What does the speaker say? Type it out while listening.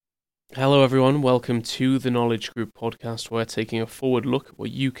Hello everyone, welcome to the Knowledge Group podcast. We're taking a forward look at what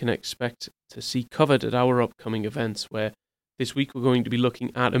you can expect to see covered at our upcoming events, where this week we're going to be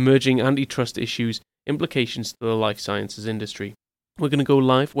looking at emerging antitrust issues, implications to the life sciences industry. We're going to go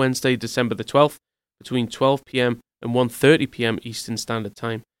live Wednesday, December the 12th, between 12 p.m. and 1:30 p.m. Eastern Standard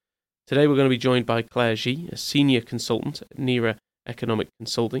Time. Today we're going to be joined by Claire G, a senior consultant at NERA Economic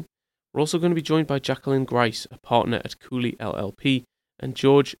Consulting. We're also going to be joined by Jacqueline Grice, a partner at Cooley LLP, and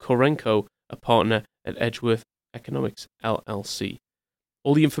George Korenko, a partner at Edgeworth Economics LLC.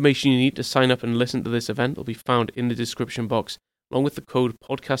 All the information you need to sign up and listen to this event will be found in the description box, along with the code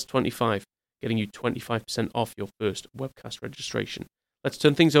podcast25, getting you 25% off your first webcast registration. Let's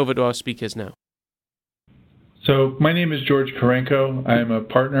turn things over to our speakers now. So my name is George Korenko. I am a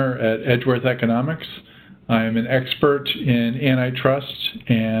partner at Edgeworth Economics. I am an expert in antitrust,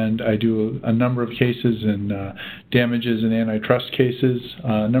 and I do a number of cases in damages and antitrust cases,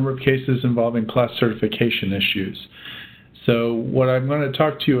 a number of cases involving class certification issues. So what I'm going to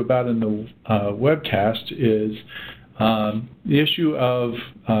talk to you about in the webcast is the issue of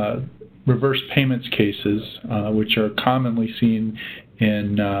reverse payments cases, which are commonly seen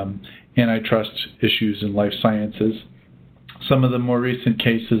in antitrust issues in life sciences. Some of the more recent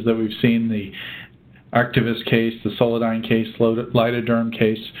cases that we've seen, the Activist case, the Solidyne case, Lidoderm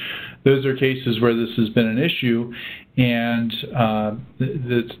case, those are cases where this has been an issue, and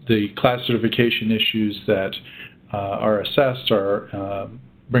the class certification issues that are assessed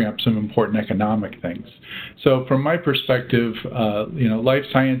bring up some important economic things. So from my perspective, life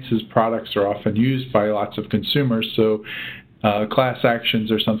sciences products are often used by lots of consumers, so class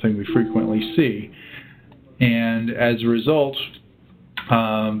actions are something we frequently see. And as a result,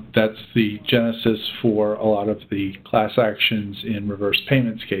 that's the genesis for a lot of the class actions in reverse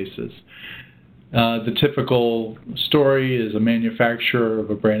payments cases. The typical story is a manufacturer of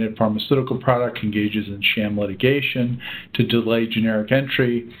a branded pharmaceutical product engages in sham litigation to delay generic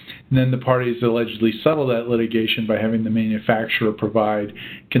entry, and then the parties allegedly settle that litigation by having the manufacturer provide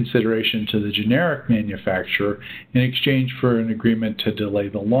consideration to the generic manufacturer in exchange for an agreement to delay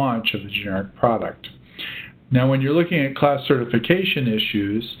the launch of the generic product. Now, when you're looking at class certification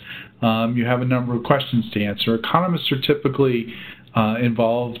issues, you have a number of questions to answer. Economists are typically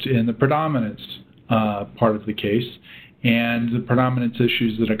involved in the predominance part of the case, and the predominance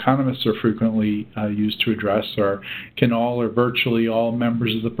issues that economists are frequently used to address are: can all or virtually all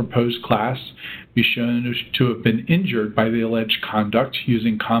members of the proposed class be shown to have been injured by the alleged conduct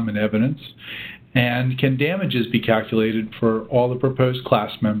using common evidence? And can damages be calculated for all the proposed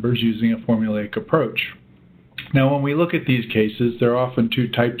class members using a formulaic approach? Now, when we look at these cases, there are often two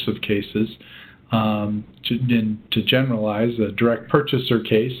types of cases. To generalize, a direct purchaser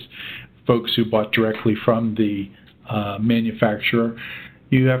case, folks who bought directly from the manufacturer,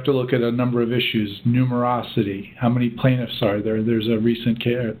 you have to look at a number of issues. Numerosity, how many plaintiffs are there? There's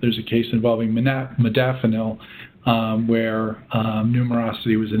a case involving modafinil where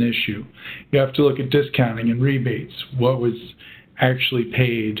numerosity was an issue. You have to look at discounting and rebates. What was actually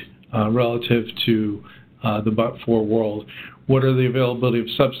paid relative to the but-for world? What are the availability of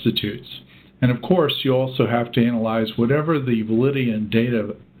substitutes? And of course, you also have to analyze whatever the validity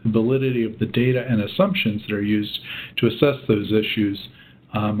of the data and assumptions that are used to assess those issues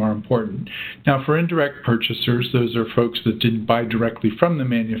are important. Now, for indirect purchasers, those are folks that didn't buy directly from the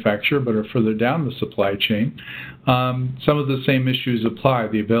manufacturer but are further down the supply chain. Some of the same issues apply: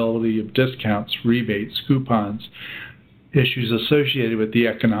 the availability of discounts, rebates, coupons, issues associated with the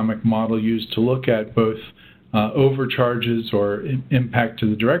economic model used to look at both overcharges or impact to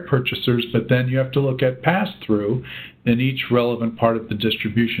the direct purchasers, but then you have to look at pass-through in each relevant part of the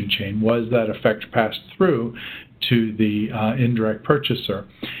distribution chain. Was that effect passed through to the indirect purchaser?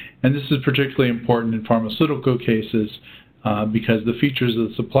 And this is particularly important in pharmaceutical cases because the features of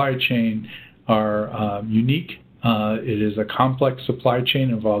the supply chain are unique. It is a complex supply chain,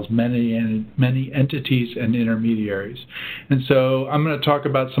 involves many entities and intermediaries. And so I'm going to talk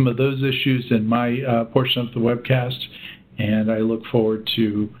about some of those issues in my portion of the webcast, and I look forward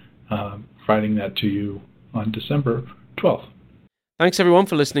to providing that to you on December 12th. Thanks everyone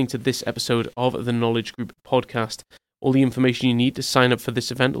for listening to this episode of the Knowledge Group podcast. All the information you need to sign up for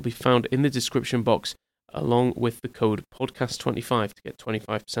this event will be found in the description box, along with the code podcast25 to get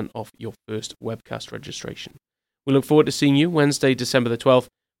 25% off your first webcast registration. We look forward to seeing you Wednesday, December the 12th,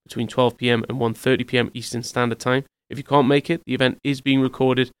 between 12 p.m. and 1:30 p.m. Eastern Standard Time. If you can't make it, the event is being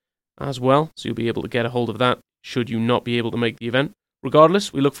recorded as well, so you'll be able to get a hold of that should you not be able to make the event.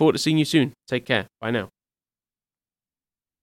 Regardless, we look forward to seeing you soon. Take care. Bye now.